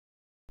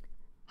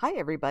Hi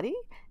everybody,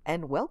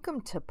 and welcome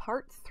to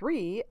part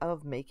 3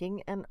 of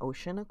making an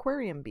ocean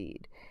aquarium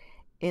bead.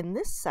 In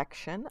this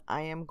section,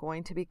 I am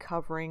going to be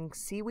covering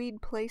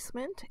seaweed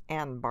placement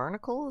and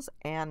barnacles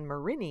and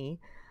Murrini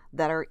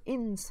that are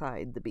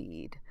inside the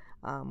bead.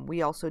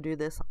 We also do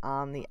this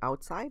on the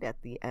outside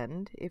at the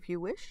end if you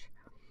wish,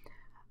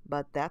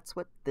 but that's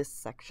what this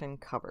section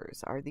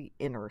covers, are the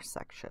inner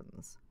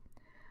sections.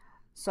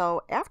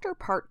 So after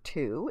part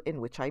 2,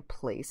 in which I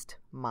placed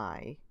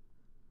my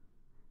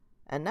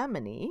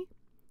anemone,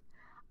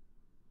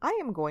 I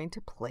am going to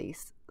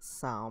place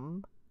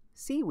some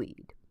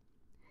seaweed.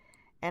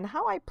 And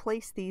how I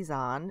place these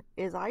on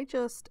is I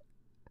just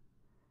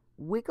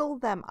wiggle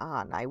them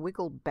on. I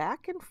wiggle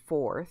back and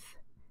forth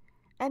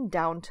and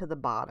down to the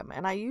bottom.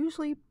 And I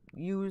usually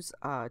use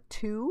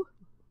 2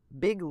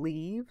 big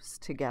leaves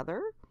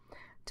together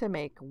to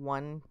make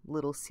one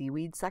little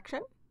seaweed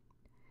section.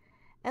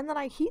 And then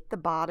I heat the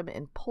bottom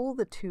and pull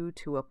the 2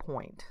 to a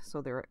point so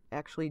they're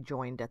actually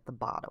joined at the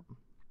bottom.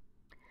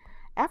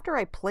 After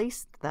I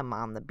placed them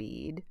on the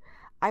bead,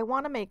 I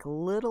want to make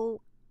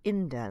little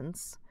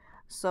indents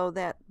so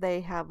that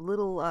they have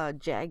little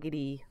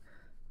jaggedy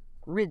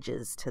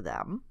ridges to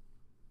them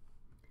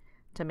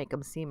to make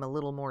them seem a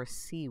little more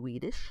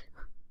seaweedish.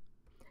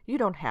 You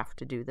don't have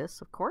to do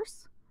this, of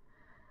course,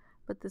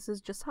 but this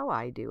is just how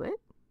I do it.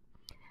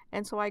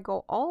 And so I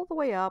go all the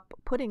way up,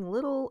 putting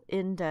little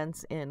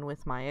indents in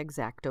with my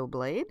X-Acto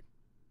blade.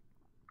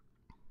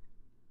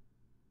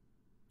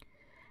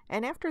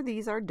 And after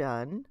these are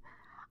done,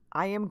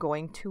 I am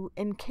going to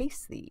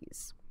encase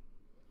these.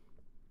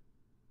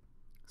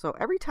 So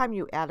every time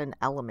you add an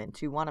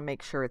element, you want to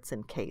make sure it's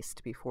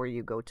encased before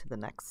you go to the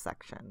next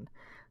section.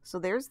 So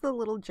there's the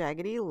little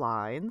jaggedy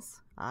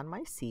lines on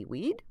my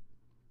seaweed.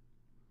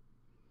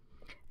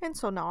 And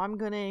so now I'm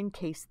going to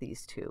encase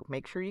these 2.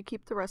 Make sure you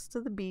keep the rest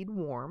of the bead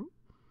warm.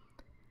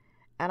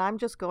 And I'm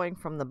just going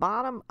from the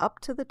bottom up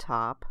to the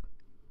top,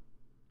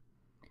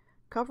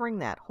 covering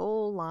that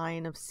whole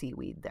line of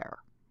seaweed there.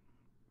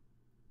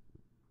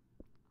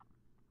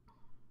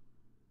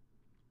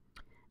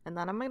 And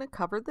then I'm going to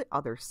cover the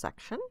other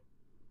section.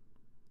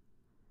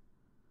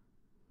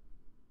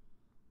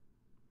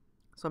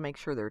 So make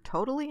sure they're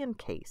totally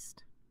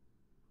encased.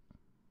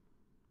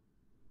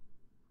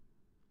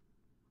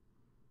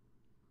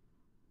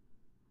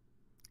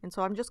 And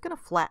so I'm just going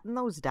to flatten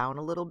those down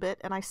a little bit.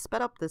 And I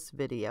sped up this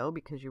video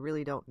because you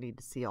really don't need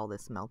to see all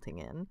this melting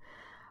in.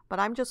 But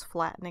I'm just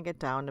flattening it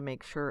down to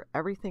make sure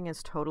everything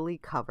is totally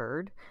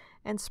covered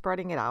and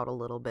spreading it out a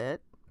little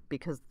bit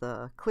because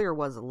the clear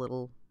was a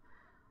little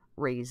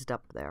raised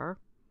up there,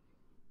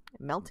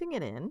 melting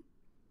it in,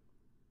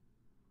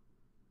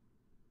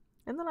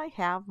 and then I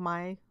have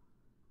my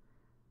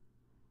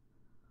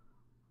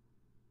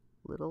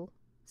little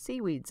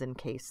seaweeds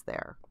encased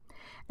there.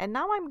 And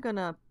now I'm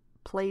gonna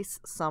place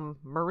some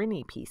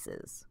Murrini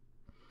pieces,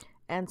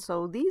 and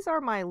so these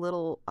are my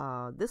little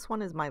this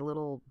one is my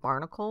little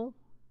barnacle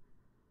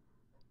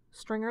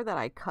stringer that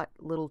I cut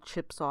little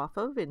chips off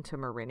of into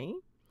Murrini.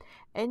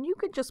 And you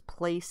could just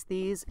place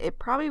these. It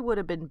probably would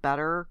have been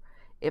better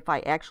if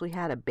I actually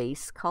had a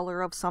base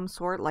color of some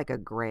sort, like a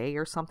gray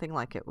or something,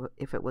 like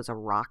if it was a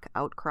rock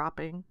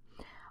outcropping.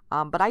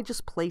 But I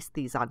just placed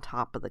these on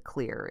top of the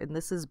clear, and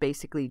this is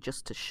basically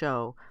just to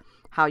show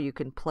how you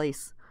can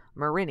place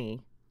Murrini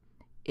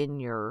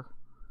in your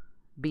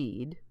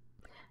bead.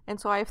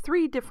 And so I have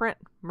 3 different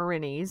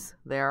Murrinis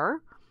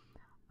there.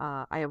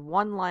 I have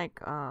one like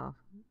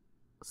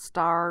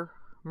star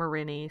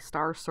Murrini,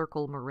 star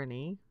circle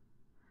Murrini.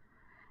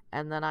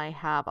 And then I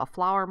have a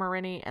flower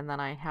Murrini, and then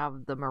I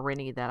have the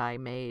Murrini that I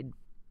made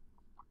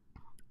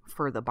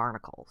for the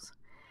barnacles.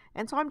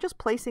 And so I'm just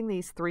placing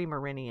these 3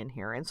 Murrini in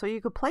here. And so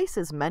you could place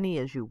as many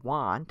as you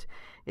want.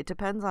 It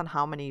depends on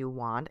how many you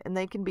want, and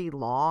they can be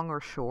long or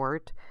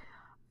short.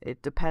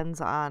 It depends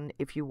on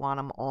if you want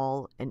them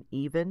all an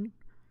even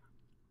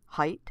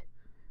height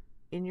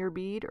in your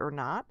bead or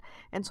not.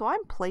 And so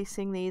I'm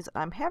placing these,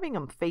 I'm having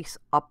them face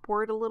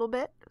upward a little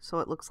bit, so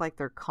it looks like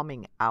they're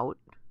coming out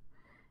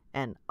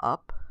and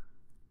up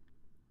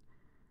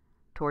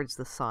towards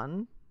the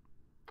sun,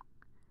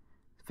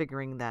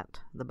 figuring that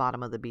the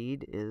bottom of the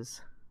bead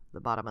is the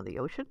bottom of the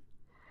ocean.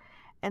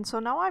 And so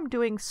now I'm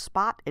doing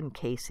spot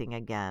encasing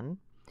again,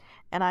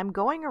 and I'm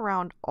going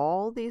around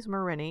all these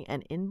Murrini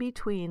and in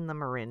between the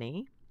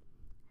Murrini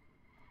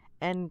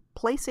and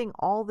placing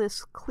all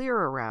this clear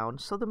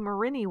around so the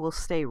Murrini will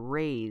stay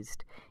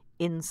raised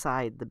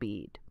inside the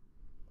bead.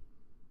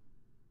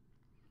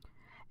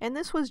 And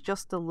this was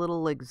just a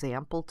little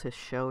example to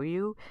show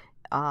you.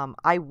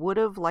 I would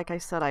have, like I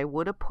said, I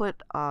would have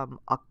put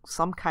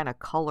some kind of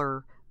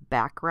color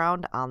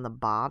background on the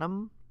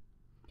bottom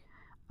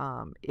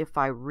if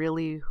I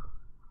really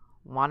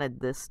wanted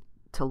this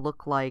to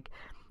look like,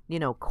 you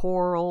know,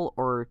 coral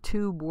or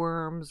tube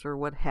worms or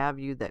what have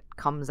you that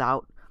comes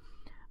out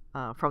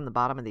from the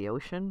bottom of the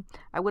ocean.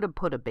 I would have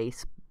put a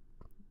base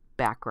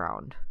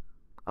background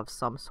of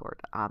some sort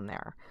on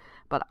there.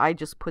 But I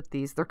just put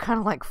these, they're kind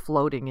of like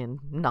floating in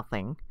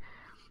nothing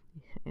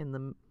in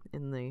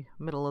the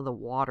middle of the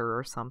water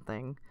or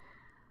something.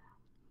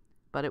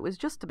 But it was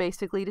just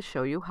basically to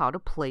show you how to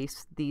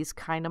place these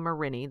kind of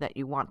Murrini that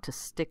you want to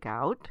stick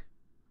out.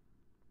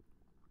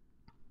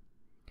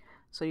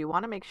 So you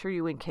want to make sure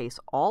you encase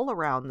all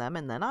around them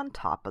and then on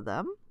top of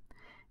them.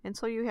 And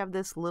so you have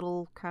this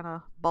little kind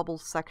of bubble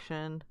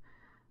section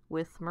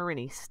with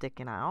Murrini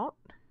sticking out.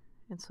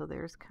 And so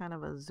there's kind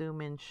of a zoom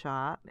in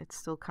shot. It's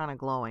still kind of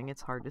glowing.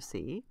 It's hard to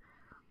see.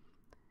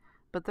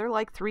 But they're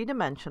like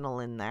three-dimensional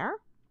in there.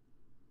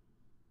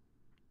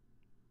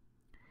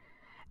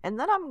 And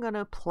then I'm going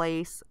to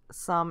place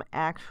some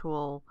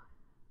actual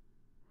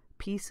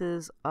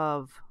pieces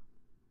of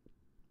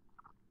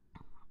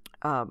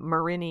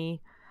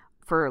Murrini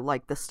for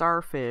like the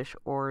starfish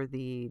or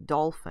the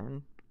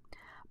dolphin.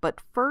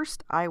 But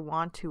first I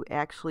want to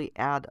actually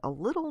add a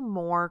little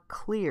more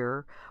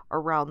clear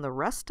around the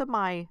rest of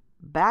my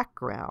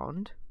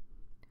background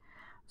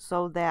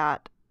so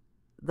that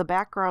the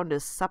background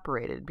is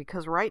separated,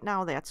 because right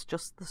now that's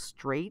just the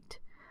straight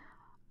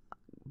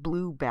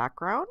blue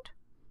background.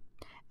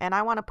 And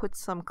I want to put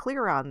some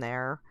clear on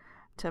there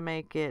to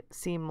make it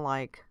seem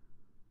like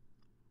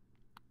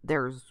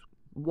there's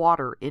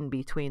water in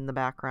between the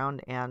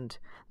background and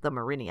the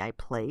Murrini I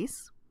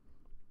place.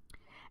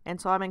 And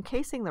so I'm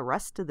encasing the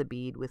rest of the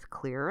bead with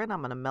clear, and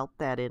I'm going to melt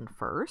that in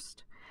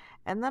first.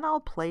 And then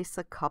I'll place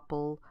a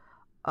couple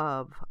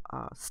of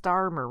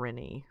star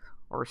Murrini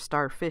or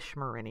starfish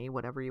Murrini,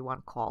 whatever you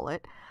want to call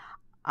it.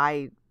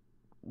 I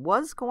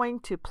was going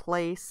to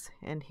place,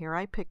 and here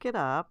I pick it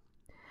up,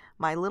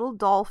 my little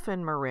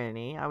dolphin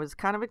Murrini. I was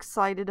kind of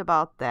excited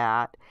about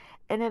that,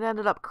 and it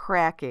ended up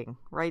cracking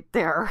right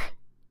there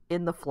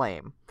in the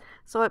flame.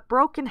 So it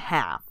broke in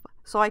half,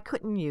 so I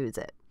couldn't use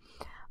it.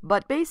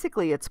 But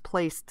basically it's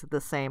placed the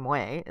same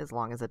way as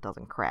long as it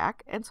doesn't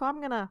crack. And so I'm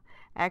going to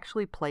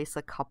actually place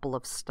a couple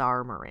of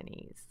star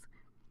Murrinis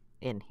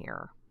in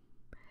here.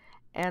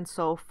 And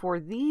so for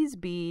these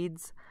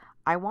beads,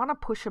 I want to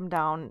push them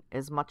down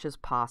as much as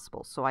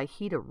possible. So I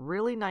heat a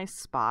really nice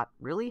spot,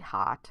 really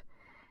hot,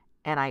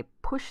 and I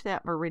push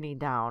that Murrini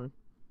down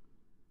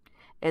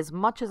as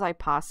much as I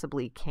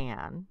possibly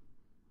can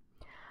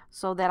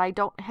so that I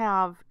don't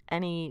have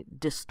any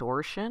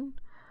distortion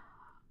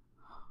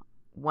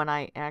when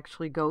I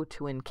actually go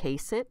to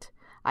encase it.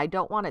 I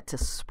don't want it to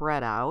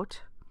spread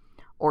out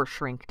or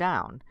shrink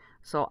down.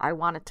 So I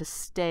want it to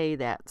stay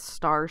that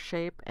star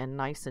shape and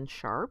nice and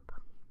sharp.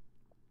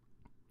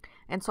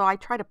 And so I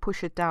try to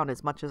push it down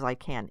as much as I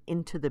can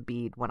into the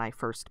bead when I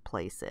first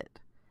place it.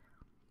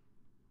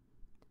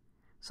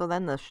 So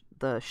then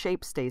the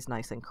shape stays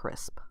nice and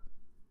crisp.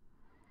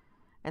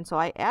 And so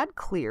I add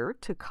clear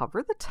to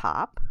cover the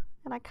top,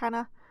 and I kind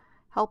of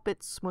help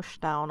it smush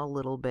down a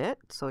little bit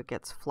so it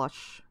gets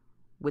flush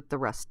with the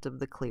rest of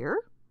the clear.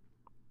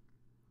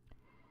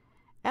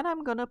 And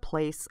I'm going to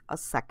place a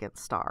second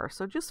star.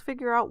 So just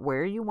figure out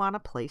where you want to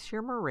place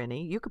your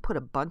Murrini. You could put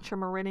a bunch of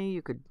Murrini.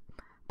 You could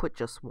put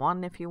just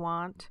one if you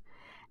want.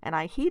 And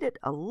I heat it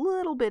a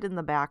little bit in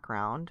the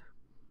background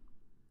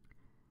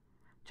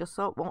just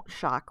so it won't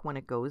shock when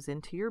it goes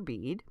into your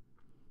bead.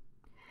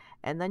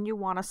 And then you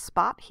want to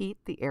spot heat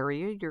the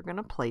area you're going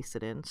to place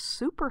it in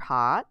super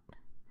hot,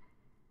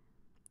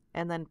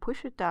 and then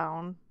push it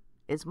down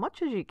as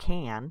much as you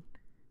can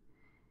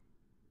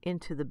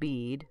into the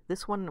bead.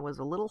 This one was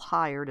a little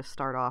higher to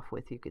start off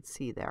with, you could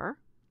see there,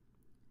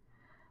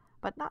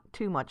 but not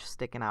too much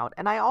sticking out.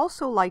 And I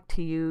also like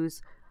to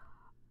use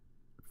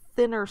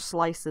thinner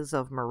slices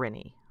of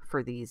Murrini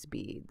for these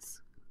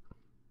beads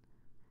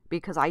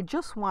because I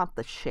just want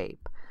the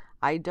shape.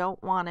 I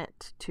don't want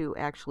it to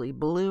actually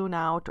balloon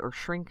out or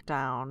shrink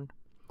down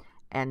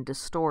and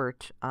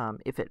distort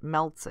if it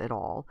melts at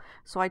all.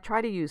 So I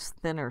try to use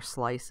thinner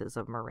slices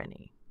of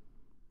Murrini.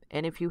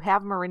 And if you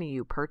have Murrini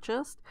you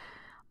purchased,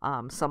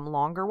 some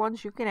longer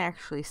ones, you can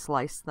actually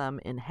slice them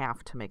in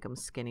half to make them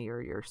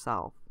skinnier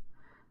yourself.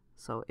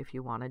 So if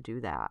you want to do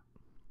that.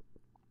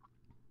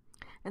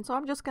 And so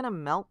I'm just going to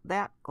melt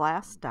that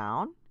glass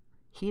down,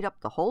 heat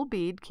up the whole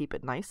bead, keep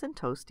it nice and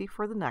toasty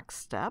for the next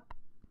step.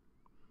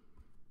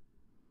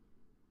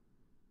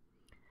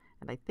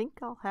 And I think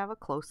I'll have a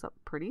close-up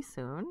pretty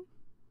soon.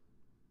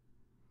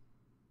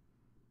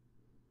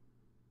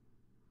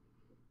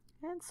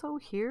 And so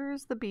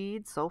here's the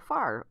bead so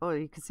far. Oh,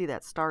 you can see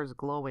that star's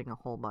glowing a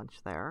whole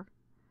bunch there.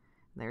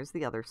 And there's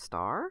the other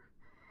star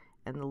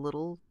and the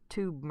little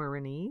tube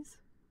Murrinis.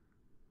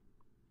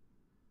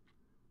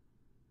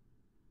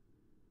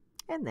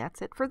 And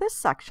that's it for this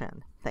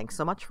section. Thanks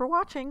so much for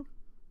watching.